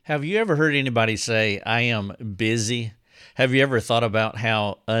Have you ever heard anybody say, I am busy? Have you ever thought about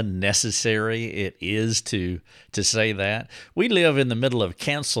how unnecessary it is to say that? We live in the middle of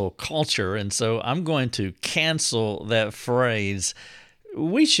cancel culture, and so I'm going to cancel that phrase.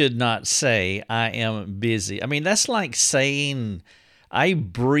 We should not say, I am busy. I mean, that's like saying, I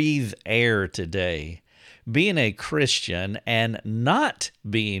breathe air today. Being a Christian and not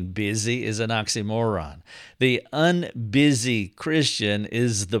being busy is an oxymoron. The unbusy Christian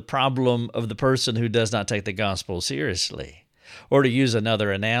is the problem of the person who does not take the gospel seriously. Or to use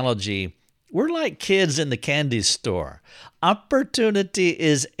another analogy, we're like kids in the candy store. Opportunity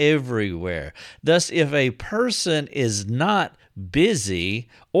is everywhere. Thus, if a person is not busy,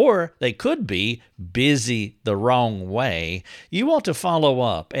 or they could be busy the wrong way, you want to follow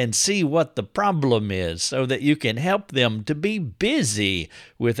up and see what the problem is so that you can help them to be busy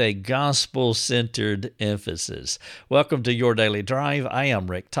with a gospel-centered emphasis. Welcome to Your Daily Drive. I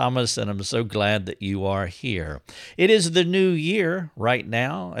am Rick Thomas, and I'm so glad that you are here. It is the new year right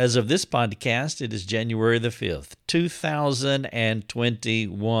now. As of this podcast, it is January the 5th,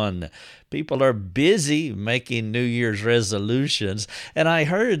 2021. People are busy making New Year's resolutions, and I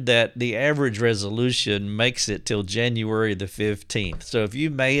heard that the average resolution makes it till January the 15th. So if you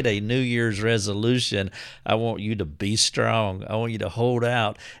made a New Year's resolution, I want you to be strong. I want you to hold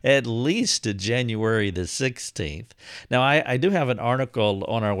out at least to January the 16th. Now, I do have an article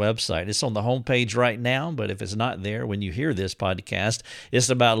on our website. It's on the homepage right now, but if it's not there when you hear this podcast, it's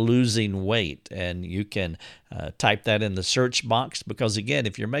about losing weight, and you can type that in the search box because, again,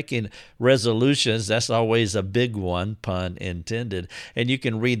 if you're making resolutions, that's always a big one, pun intended, and you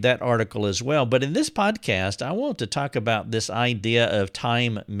can read that article as well. But in this podcast, I want to talk about this idea of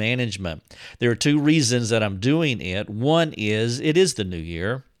time management. There are two reasons that I'm doing it. One is it is the new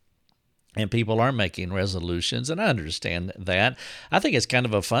year, and people are making resolutions, and I understand that. I think it's kind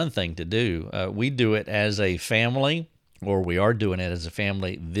of a fun thing to do. We do it as a family, or we are doing it as a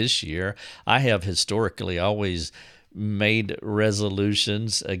family this year. I have historically always made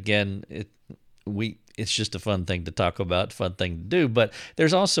resolutions. Again, it's just a fun thing to talk about, fun thing to do, but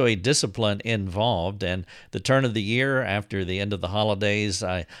there's also a discipline involved. And the turn of the year, after the end of the holidays,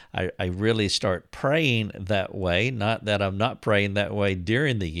 I really start praying that way. Not that I'm not praying that way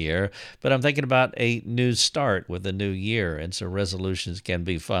during the year, but I'm thinking about a new start with a new year. And so resolutions can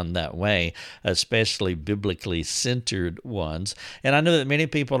be fun that way, especially biblically centered ones. And I know that many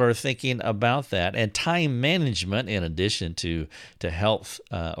people are thinking about that. And time management, in addition to health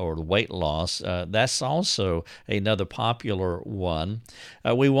or weight loss, that's also another popular one.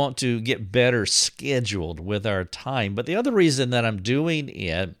 We want to get better scheduled with our time. But the other reason that I'm doing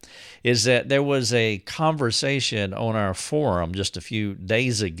it is that there was a conversation on our forum just a few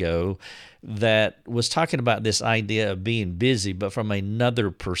days ago that was talking about this idea of being busy, but from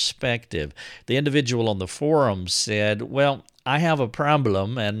another perspective. The individual on the forum said, well, I have a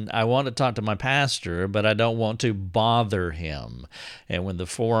problem and I want to talk to my pastor, but I don't want to bother him. And when the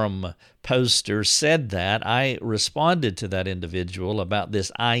forum poster said that, I responded to that individual about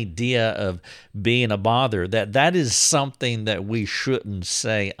this idea of being a bother, that is something that we shouldn't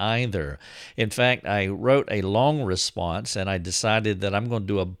say either. In fact, I wrote a long response, and I decided that I'm going to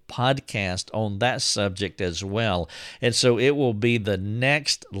do a podcast on that subject as well. And so it will be the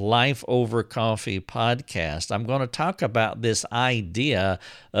next Life Over Coffee podcast. I'm going to talk about this idea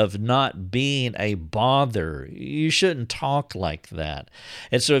of not being a bother. You shouldn't talk like that.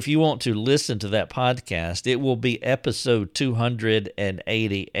 And so if you want to listen to that podcast, it will be episode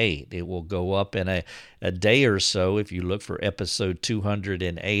 288. It will go up in a day or so if you look for episode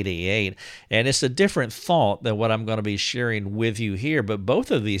 288. And it's a different thought than what I'm going to be sharing with you here. But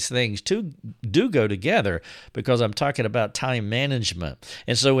both of these things do go together because I'm talking about time management.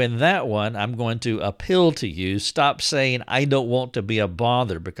 And so in that one, I'm going to appeal to you. Stop saying, I don't want to be a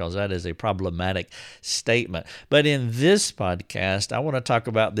bother, because that is a problematic statement. But in this podcast, I want to talk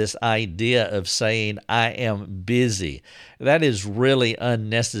about this idea of saying, I am busy. That is really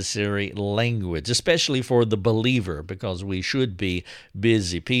unnecessary language, especially for the believer, because we should be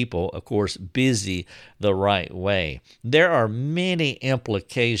busy people, of course, busy the right way. There are many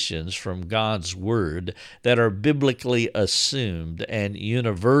implications from God's Word that are biblically assumed and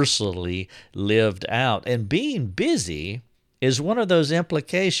universally lived out. And being busy is one of those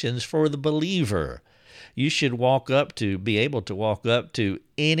implications for the believer. You should be able to walk up to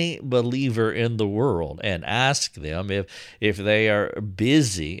any believer in the world and ask them if they are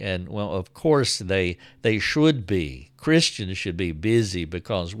busy. And, well, of course they should be. Christians should be busy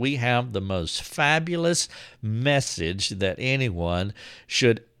because we have the most fabulous message that anyone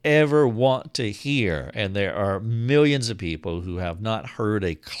should ever want to hear. And there are millions of people who have not heard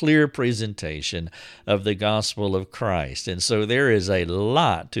a clear presentation of the gospel of Christ. And so there is a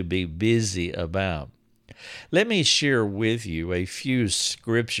lot to be busy about. Let me share with you a few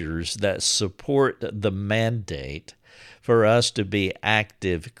scriptures that support the mandate for us to be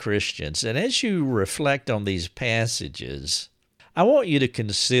active Christians. And as you reflect on these passages, I want you to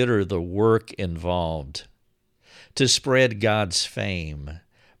consider the work involved to spread God's fame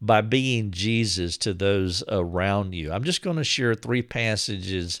by being Jesus to those around you. I'm just going to share 3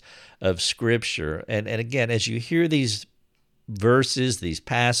 passages of Scripture. And again, as you hear these verses, these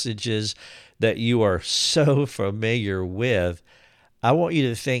passages that you are so familiar with, I want you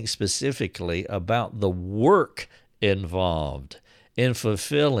to think specifically about the work involved in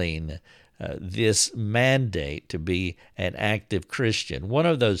fulfilling this mandate to be an active Christian. One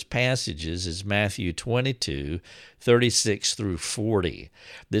of those passages is Matthew 22:36 through 40.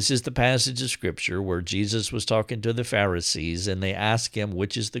 This is the passage of Scripture where Jesus was talking to the Pharisees, and they asked him,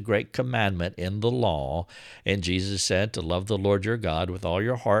 which is the great commandment in the law? And Jesus said, to love the Lord your God with all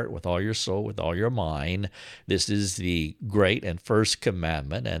your heart, with all your soul, with all your mind. This is the great and first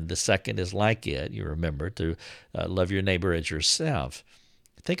commandment, and the second is like it. You remember, to love your neighbor as yourself.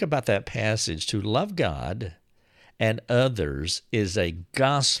 Think about that passage. To love God and others is a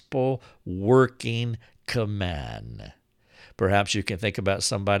gospel working command. Perhaps you can think about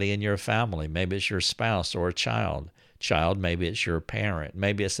somebody in your family. Maybe it's your spouse or a child. Maybe it's your parent.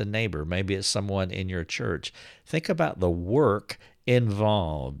 Maybe it's a neighbor. Maybe it's someone in your church. Think about the work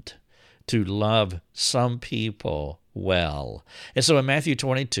involved to love some people well. And so in Matthew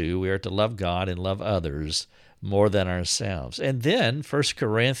 22, we are to love God and love others more than ourselves. And then 1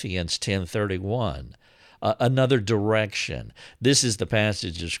 Corinthians 10:31, another direction. This is the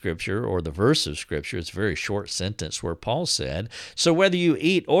passage of Scripture, or the verse of Scripture, it's a very short sentence, where Paul said, so whether you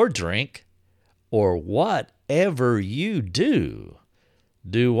eat or drink, or whatever you do,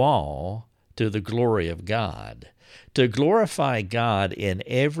 do all to the glory of God. To glorify God in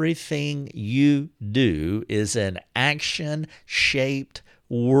everything you do is an action-shaped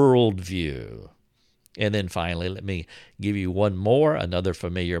worldview. And then finally, let me give you one more, another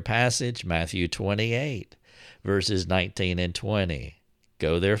familiar passage, Matthew 28, verses 19 and 20.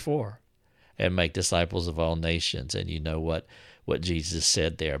 Go therefore and make disciples of all nations. And you know what Jesus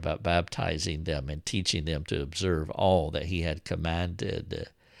said there about baptizing them and teaching them to observe all that he had commanded.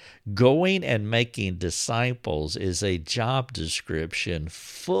 Going and making disciples is a job description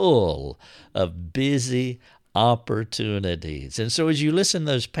full of busy opportunities. And so as you listen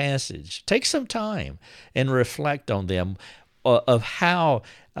to those passages, take some time and reflect on them, of how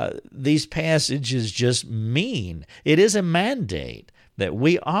these passages just mean. It is a mandate that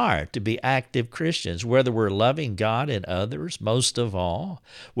we are to be active Christians, whether we're loving God and others, most of all,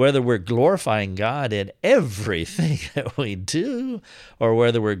 whether we're glorifying God in everything that we do, or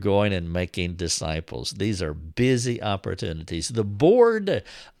whether we're going and making disciples. These are busy opportunities. The bored,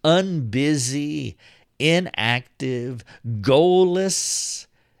 unbusy, inactive, goalless,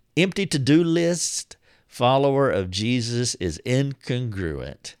 empty to-do list follower of Jesus is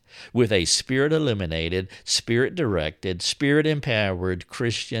incongruent with a Spirit-illuminated, Spirit-directed, Spirit-empowered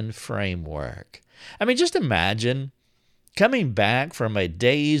Christian framework. I mean, just imagine coming back from a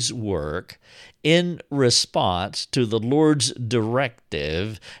day's work in response to the Lord's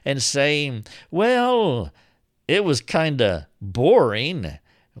directive and saying, well, it was kind of boring. I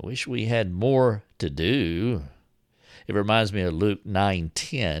wish we had more to do. It reminds me of Luke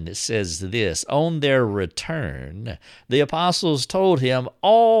 9:10. It says this, on their return, the apostles told him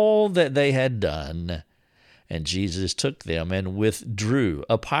all that they had done, and Jesus took them and withdrew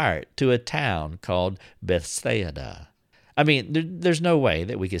apart to a town called Bethsaida. I mean, there's no way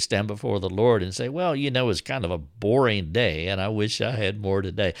that we could stand before the Lord and say, well, it's kind of a boring day, and I wish I had more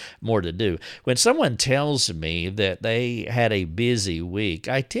to do. When someone tells me that they had a busy week,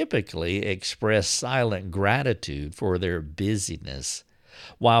 I typically express silent gratitude for their busyness,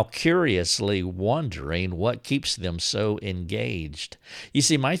 while curiously wondering what keeps them so engaged. You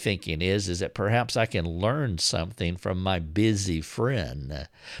see, my thinking is that perhaps I can learn something from my busy friend,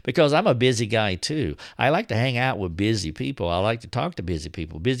 because I'm a busy guy too. I like to hang out with busy people. I like to talk to busy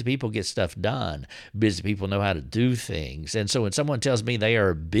people. Busy people get stuff done. Busy people know how to do things. And so when someone tells me they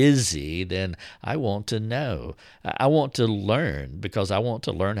are busy, then I want to know. I want to learn, because I want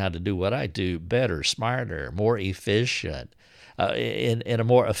to learn how to do what I do better, smarter, more efficient. In a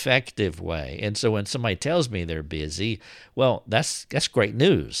more effective way. And so when somebody tells me they're busy, well, that's great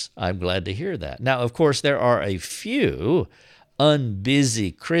news. I'm glad to hear that. Now, of course, there are a few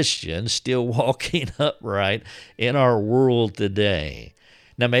unbusy Christians still walking upright in our world today.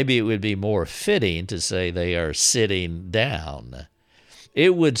 Now, maybe it would be more fitting to say they are sitting down.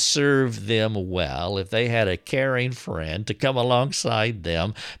 It would serve them well if they had a caring friend to come alongside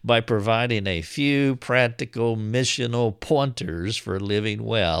them by providing a few practical missional pointers for living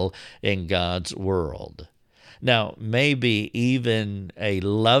well in God's world. Now, maybe even a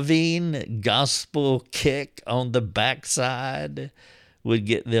loving gospel kick on the backside would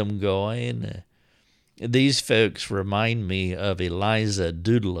get them going. These folks remind me of Eliza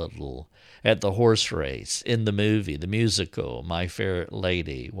Doolittle at the horse race in the movie, the musical, My Fair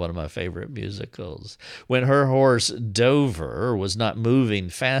Lady, one of my favorite musicals, when her horse Dover was not moving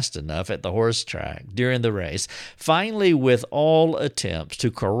fast enough at the horse track during the race. Finally, with all attempts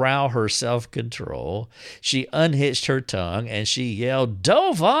to corral her self-control, she unhitched her tongue and she yelled,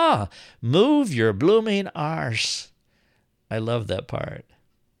 "Dover, move your blooming arse." I love that part.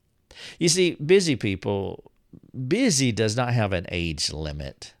 You see, busy does not have an age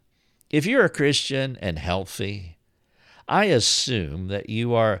limit. If you're a Christian and healthy, I assume that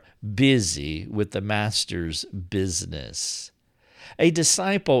you are busy with the Master's business. A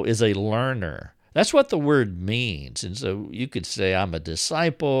disciple is a learner. That's what the word means. And so you could say, I'm a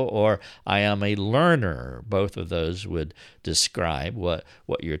disciple or I am a learner. Both of those would describe what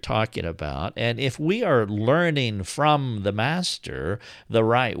you're talking about. And if we are learning from the Master the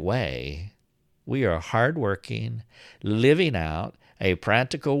right way, we are hardworking, living out a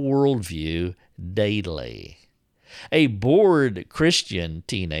practical worldview daily. A bored Christian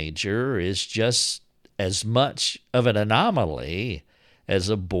teenager is just as much of an anomaly as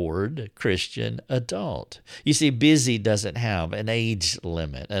a bored Christian adult. You see, busy doesn't have an age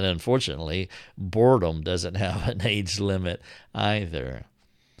limit, and unfortunately, boredom doesn't have an age limit either.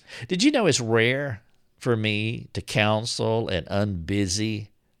 Did you know it's rare for me to counsel an unbusy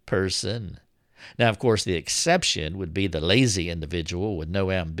person? Now, of course, the exception would be the lazy individual with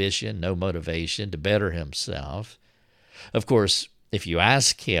no ambition, no motivation to better himself. Of course, if you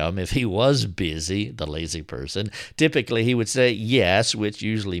ask him if he was busy, the lazy person, typically he would say yes, which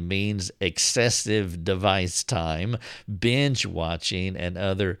usually means excessive device time, binge watching, and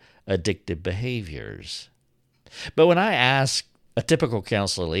other addictive behaviors. But when I ask a typical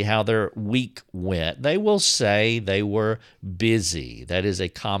counselee how their week went, they will say they were busy. That is a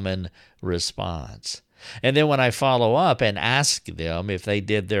common response. And then when I follow up and ask them if they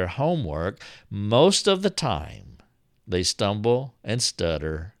did their homework, most of the time they stumble and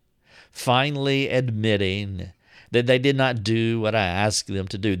stutter, finally admitting that they did not do what I asked them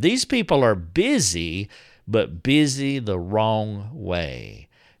to do. These people are busy, but busy the wrong way.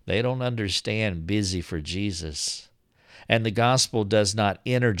 They don't understand busy for Jesus. And the gospel does not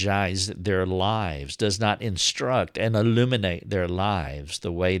energize their lives, does not instruct and illuminate their lives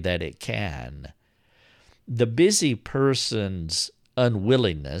the way that it can. The busy person's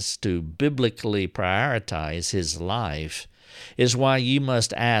unwillingness to biblically prioritize his life is why you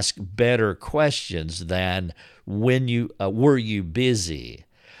must ask better questions than were you busy?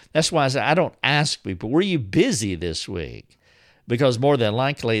 That's why I don't ask people, were you busy this week? Because more than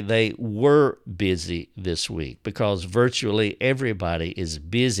likely they were busy this week, because virtually everybody is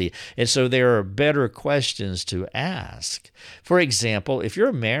busy. And so there are better questions to ask. For example, if a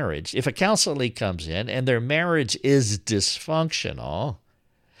counselee comes in and their marriage is dysfunctional,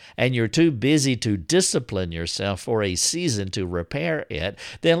 and you're too busy to discipline yourself for a season to repair it,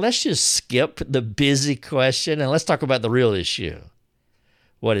 then let's just skip the busy question and let's talk about the real issue.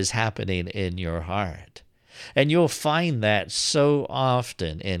 What is happening in your heart? And you'll find that so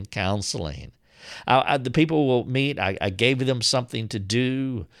often in counseling. The people will meet. I gave them something to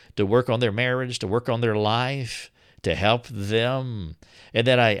do, to work on their marriage, to work on their life, to help them. And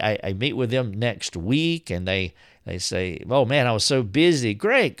then I meet with them next week, and they say, "Oh, man, I was so busy."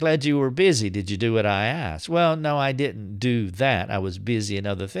 "Great, glad you were busy. Did you do what I asked?" "Well, no, I didn't do that. I was busy in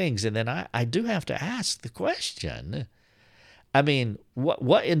other things." And then I do have to ask the question, I mean,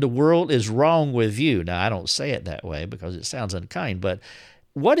 what in the world is wrong with you? Now, I don't say it that way because it sounds unkind, but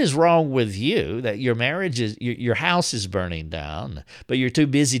what is wrong with you that your your house is burning down, but you're too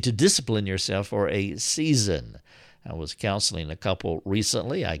busy to discipline yourself for a season? I was counseling a couple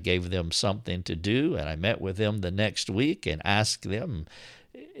recently. I gave them something to do, and I met with them the next week and asked them,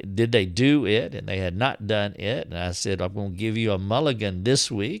 did they do it? And they had not done it. And I said, I'm going to give you a mulligan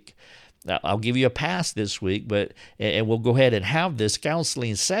this week. I'll give you a pass this week, and we'll go ahead and have this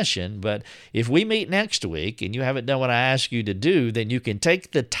counseling session. But if we meet next week and you haven't done what I asked you to do, then you can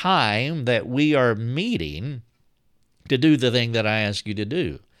take the time that we are meeting to do the thing that I asked you to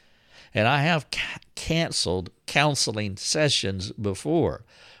do. And I have canceled counseling sessions before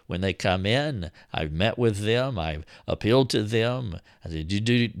When they come in, I've met with them. I've appealed to them. I said,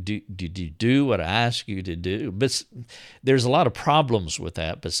 did you do what I asked you to do? But there's a lot of problems with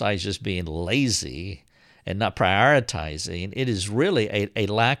that besides just being lazy and not prioritizing. It is really a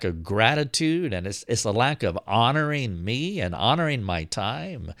lack of gratitude, and it's a lack of honoring me and honoring my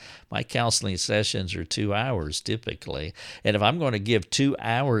time. My counseling sessions are 2 hours typically, and if I'm going to give 2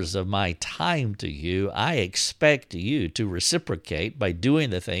 hours of my time to you, I expect you to reciprocate by doing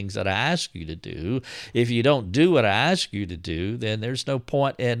the things that I ask you to do. If you don't do what I ask you to do, then there's no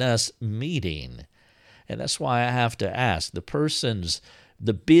point in us meeting. And that's why I have to ask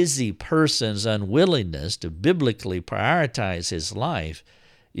the busy person's unwillingness to biblically prioritize his life.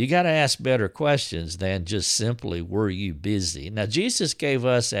 You got to ask better questions than just simply, were you busy? Now, Jesus gave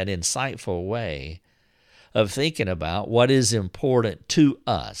us an insightful way of thinking about what is important to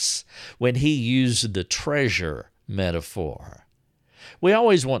us when he used the treasure metaphor. We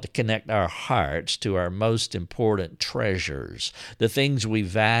always want to connect our hearts to our most important treasures, the things we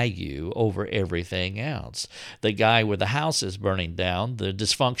value over everything else. The guy with the house is burning down, the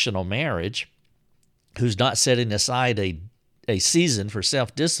dysfunctional marriage, who's not setting aside a season for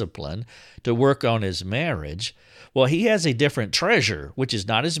self-discipline to work on his marriage, well, he has a different treasure, which is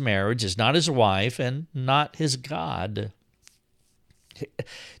not his marriage, is not his wife, and not his God.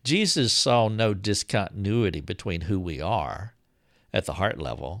 Jesus saw no discontinuity between who we are at the heart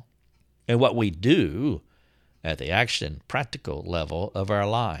level and what we do at the action, practical level of our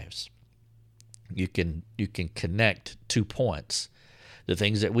lives. You can connect 2 points. The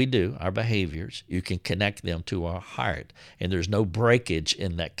things that we do, our behaviors, you can connect them to our heart. And there's no breakage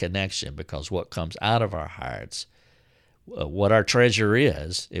in that connection, because what comes out of our hearts, what our treasure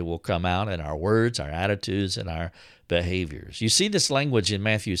is, it will come out in our words, our attitudes, and our behaviors. You see this language in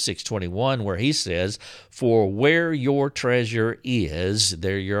Matthew 6:21 where he says, "For where your treasure is,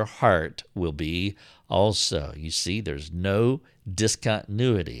 there your heart will be also." You see, there's no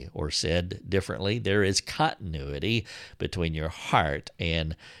discontinuity, or said differently, there is continuity between your heart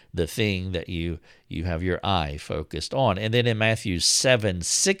and the thing that you have your eye focused on. And then in Matthew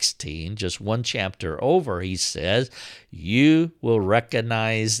 7:16, just one chapter over, he says, "You will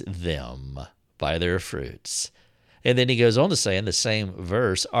recognize them by their fruits." And then he goes on to say in the same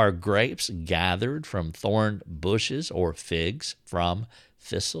verse, "Are grapes gathered from thorn bushes, or figs from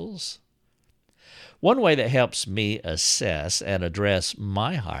thistles?" One way that helps me assess and address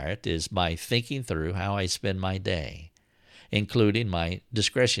my heart is by thinking through how I spend my day, including my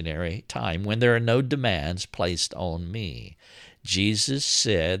discretionary time when there are no demands placed on me. Jesus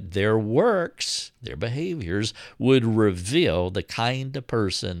said their works, their behaviors, would reveal the kind of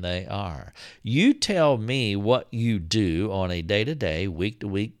person they are. You tell me what you do on a day-to-day,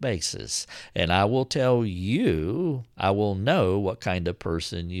 week-to-week basis, and I will tell you, I will know what kind of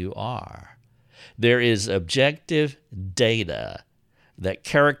person you are. There is objective data that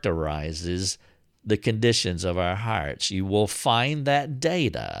characterizes the conditions of our hearts. You will find that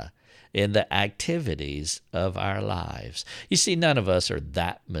data in the activities of our lives. You see, none of us are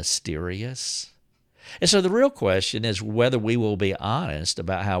that mysterious. And so the real question is whether we will be honest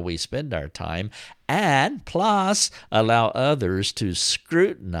about how we spend our time, and plus allow others to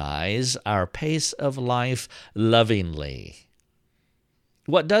scrutinize our pace of life lovingly.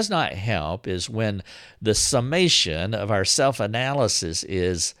 What does not help is when the summation of our self-analysis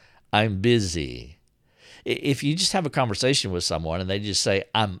is, "I'm busy." If you just have a conversation with someone and they just say,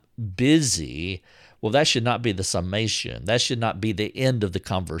 "I'm busy," well, that should not be the summation. That should not be the end of the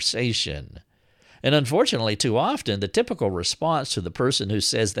conversation. And unfortunately, too often, the typical response to the person who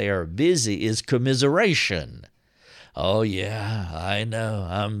says they are busy is commiseration. "Oh, yeah, I know,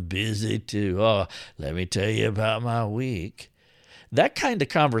 I'm busy too. Oh, let me tell you about my week." That kind of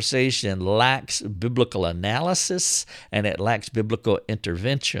conversation lacks biblical analysis, and it lacks biblical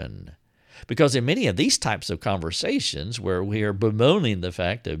intervention. Because in many of these types of conversations where we are bemoaning the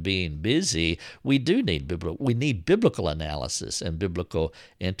fact of being busy, we need biblical analysis and biblical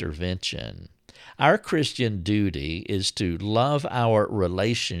intervention. Our Christian duty is to love our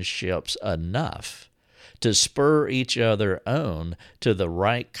relationships enough to spur each other on to the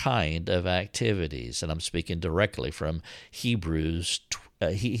right kind of activities. And I'm speaking directly from Hebrews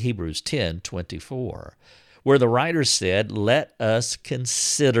 10:24, where the writer said, "Let us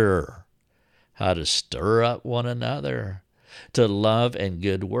consider how to stir up one another to love and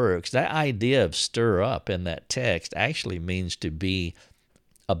good works." That idea of stir up in that text actually means to be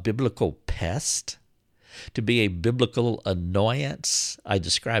a biblical pest. to be a biblical annoyance. I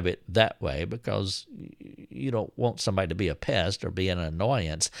describe it that way because you don't want somebody to be a pest or be an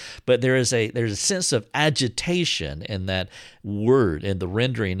annoyance. But there's a sense of agitation in that word, in the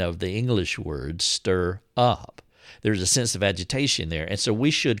rendering of the English word stir up. There's a sense of agitation there. And so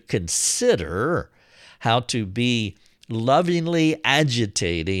we should consider how to be lovingly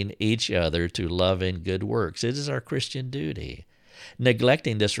agitating each other to love and good works. It is our Christian duty.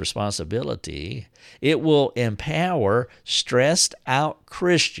 Neglecting this responsibility, it will empower stressed out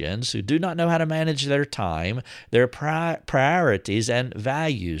Christians who do not know how to manage their time, their priorities, and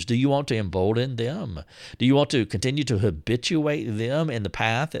values. Do you want to embolden them? Do you want to continue to habituate them in the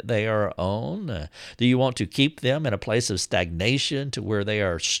path that they are on? Do you want to keep them in a place of stagnation to where they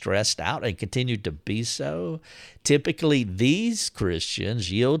are stressed out and continue to be so? Typically, these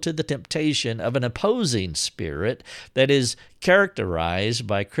Christians yield to the temptation of an opposing spirit that is characterized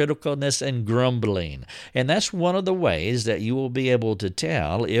by criticalness and grumbling. And that's one of the ways that you will be able to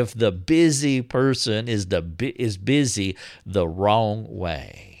tell if the busy person is busy the wrong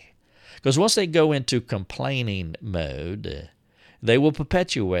way. Because once they go into complaining mode, they will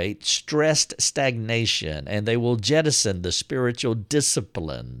perpetuate stressed stagnation, and they will jettison the spiritual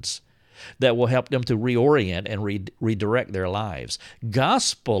disciplines that will help them to reorient and redirect their lives.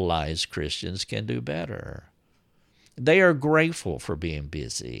 Gospelized Christians can do better. They are grateful for being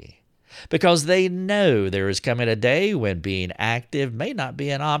busy because they know there is coming a day when being active may not be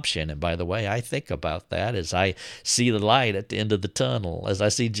an option. And by the way, I think about that as I see the light at the end of the tunnel, as I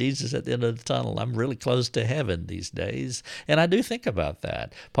see Jesus at the end of the tunnel. I'm really close to heaven these days, and I do think about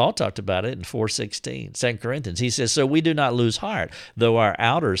that. Paul talked about it in 4:16, 2 Corinthians. He says, "So we do not lose heart, though our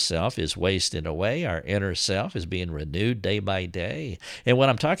outer self is wasting away, our inner self is being renewed day by day." And what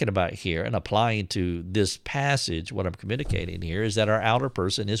I'm talking about here and applying to this passage, what I'm communicating here is that our outer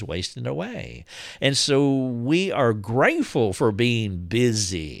person is wasting away. And so we are grateful for being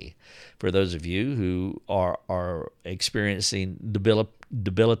busy. For those of you who are experiencing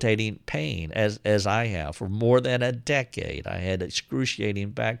debilitating pain, as I have for more than a decade, I had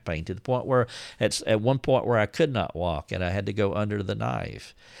excruciating back pain to the point where at one point where I could not walk and I had to go under the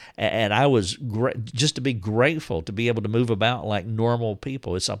knife. And I was just to be grateful to be able to move about like normal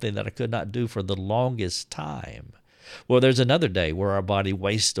people is something that I could not do for the longest time. Well, there's another day where our body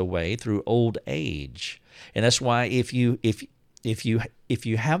wastes away through old age. And that's why if you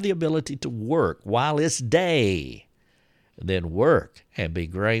have the ability to work while it's day, then work and be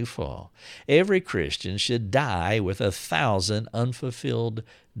grateful. Every Christian should die with 1,000 unfulfilled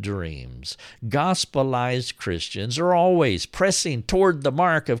dreams. Gospelized Christians are always pressing toward the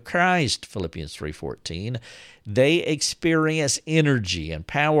mark of Christ, Philippians 3:14. They experience energy and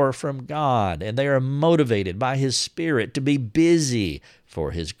power from God, and they are motivated by His Spirit to be busy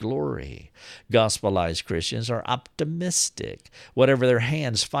for His glory. Gospelized Christians are optimistic. Whatever their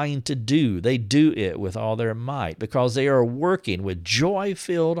hands find to do, they do it with all their might because they are working with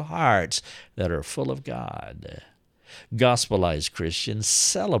joy-filled hearts that are full of God. Gospelized Christians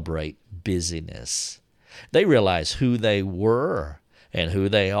celebrate busyness. They realize who they were and who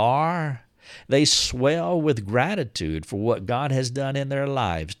they are. They swell with gratitude for what God has done in their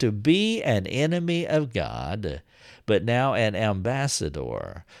lives. To be an enemy of God, but now an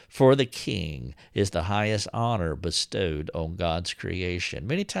ambassador for the King, is the highest honor bestowed on God's creation.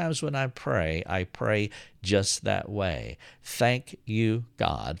 Many times when I pray just that way. Thank you,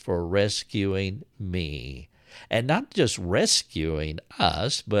 God, for rescuing me. And not just rescuing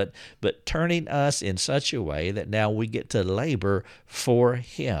us, but turning us in such a way that now we get to labor for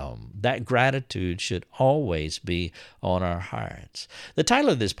Him. That gratitude should always be on our hearts. The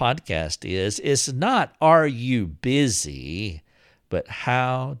title of this podcast is, it's not Are You Busy?, but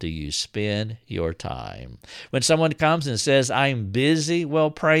how do you spend your time? When someone comes and says, I'm busy,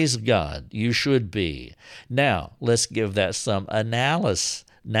 well, praise God, you should be. Now, let's give that some analysis,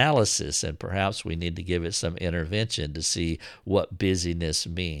 and perhaps we need to give it some intervention to see what busyness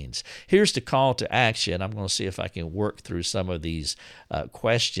means. Here's the call to action. I'm going to see if I can work through some of these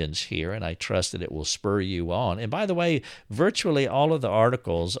questions here, and I trust that it will spur you on. And by the way, virtually all of the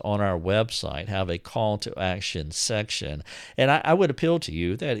articles on our website have a call to action section, and I would appeal to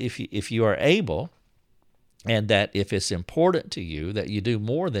you that if you are able, and that if it's important to you, that you do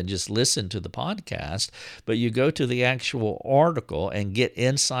more than just listen to the podcast, but you go to the actual article and get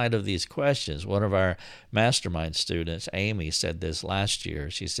inside of these questions. One of our mastermind students, Amy, said this last year.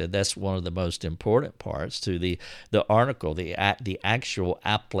 She said that's one of the most important parts to the article, the actual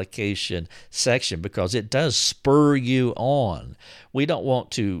application section, because it does spur you on. We don't want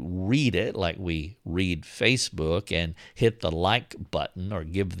to read it like we read Facebook and hit the like button or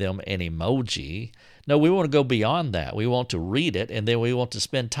give them an emoji. No, we want to go beyond that. We want to read it, and then we want to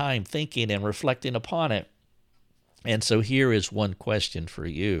spend time thinking and reflecting upon it. And so here is one question for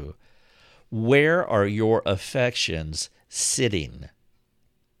you. Where are your affections sitting?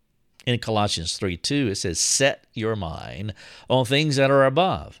 In Colossians 3:2, it says, set your mind on things that are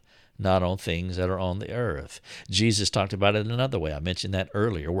above, not on things that are on the earth. Jesus talked about it another way. I mentioned that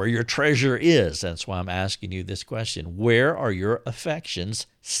earlier. Where your treasure is, that's why I'm asking you this question. Where are your affections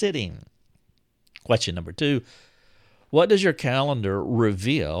sitting? Question number 2, what does your calendar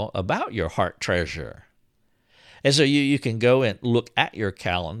reveal about your heart treasure? And so you can go and look at your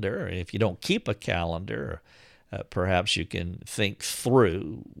calendar. If you don't keep a calendar, perhaps you can think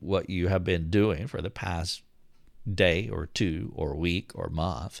through what you have been doing for the past day or two or week or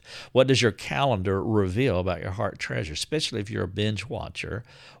month. What does your calendar reveal about your heart treasure, especially if you're a binge watcher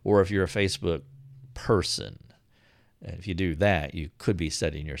or if you're a Facebook person? And if you do that, you could be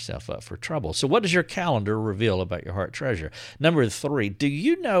setting yourself up for trouble. So what does your calendar reveal about your heart treasure? Number 3, do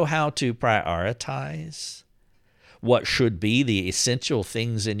you know how to prioritize what should be the essential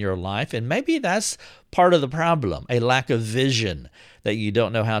things in your life? And maybe that's part of the problem, a lack of vision, that you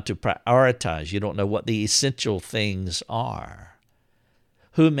don't know how to prioritize. You don't know what the essential things are.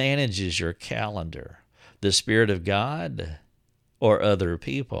 Who manages your calendar? The Spirit of God or other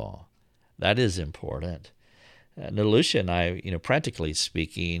people? That is important. Now, Lucia and I, practically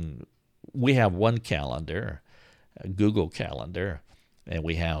speaking, we have one calendar, a Google Calendar, and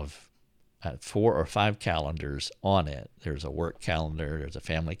we have 4 or 5 calendars on it. There's a work calendar, there's a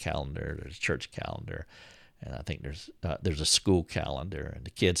family calendar, there's a church calendar, and I think there's a school calendar, and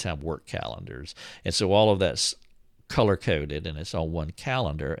the kids have work calendars. And so all of that's color-coded, and it's on one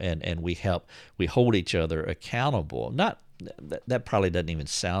calendar, and we hold each other accountable. That probably doesn't even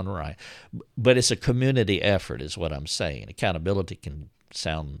sound right, but it's a community effort is what I'm saying. Accountability can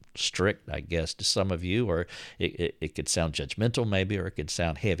sound strict, I guess, to some of you, or it could sound judgmental maybe, or it could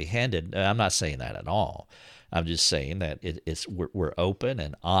sound heavy-handed. I'm not saying that at all. I'm just saying that we're open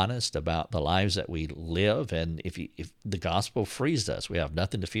and honest about the lives that we live, and if the gospel frees us, we have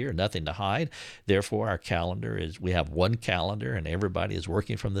nothing to fear, nothing to hide. Therefore, our calendar we have one calendar, and everybody is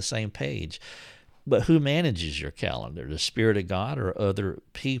working from the same page. But who manages your calendar? The Spirit of God or other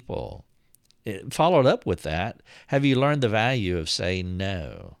people? Followed up with that, have you learned the value of saying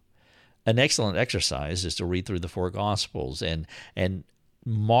no? An excellent exercise is to read through the 4 Gospels and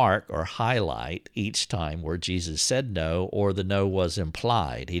mark or highlight each time where Jesus said no or the no was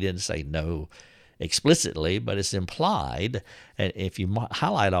implied. He didn't say no explicitly, but it's implied. And if you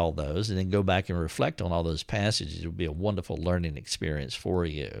highlight all those and then go back and reflect on all those passages, it will be a wonderful learning experience for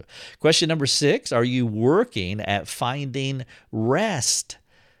you. Question number 6, are you working at finding rest?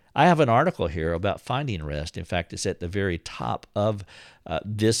 I have an article here about finding rest. In fact, it's at the very top of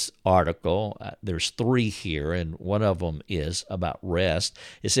this article. There's 3 here, and one of them is about rest.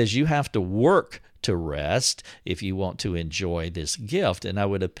 It says you have to work to rest if you want to enjoy this gift. And I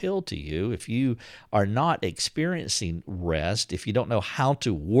would appeal to you, if you are not experiencing rest, if you don't know how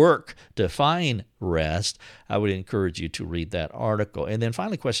to work to find rest, I would encourage you to read that article. And then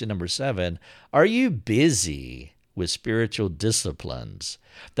finally, question number 7, are you busy with spiritual disciplines?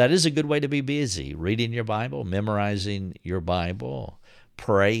 That is a good way to be busy. Reading your Bible, memorizing your Bible,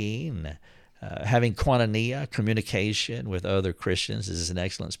 praying, having koinonia, communication with other Christians is an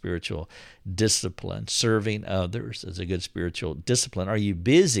excellent spiritual discipline. Serving others is a good spiritual discipline. Are you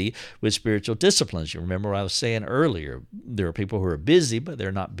busy with spiritual disciplines? You remember what I was saying earlier. There are people who are busy, but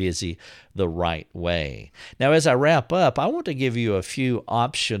they're not busy the right way. Now, as I wrap up, I want to give you a few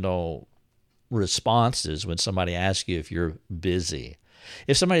optional responses when somebody asks you if you're busy.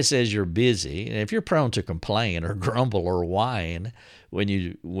 If somebody says you're busy, and if you're prone to complain or grumble or whine when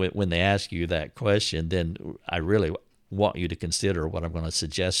they ask you that question, then I really want you to consider what I'm going to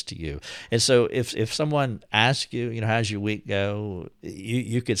suggest to you. And so if someone asks you, how's your week go,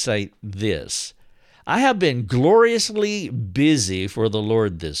 you could say this: I have been gloriously busy for the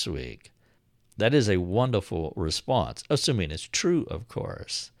Lord this week. That is a wonderful response, assuming it's true, of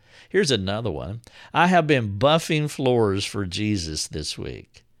course. Here's another one. I have been buffing floors for Jesus this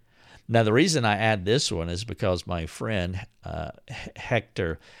week. Now, the reason I add this one is because my friend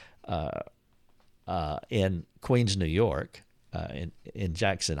Hector in Queens, New York, in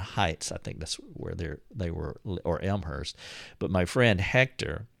Jackson Heights, I think that's where they were, or Elmhurst. But my friend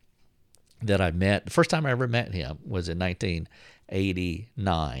Hector that I met, the first time I ever met him was in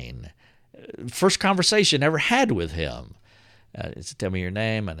 1989. First conversation I ever had with him. He said, tell me your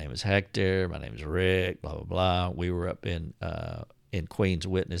name. My name is Hector. My name is Rick, blah, blah, blah. We were up in Queens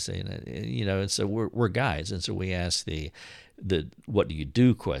witnessing, and so we're guys. And so we asked the the what do you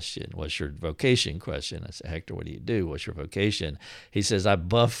do question. What's your vocation question? I said, Hector, what do you do? What's your vocation? He says, I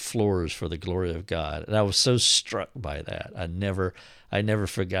buff floors for the glory of God. And I was so struck by that. I never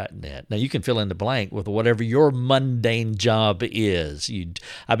forgotten that. Now you can fill in the blank with whatever your mundane job is.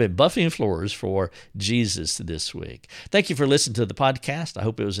 I've been buffing floors for Jesus this week. Thank you for listening to the podcast. I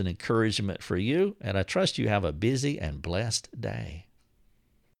hope it was an encouragement for you, and I trust you have a busy and blessed day.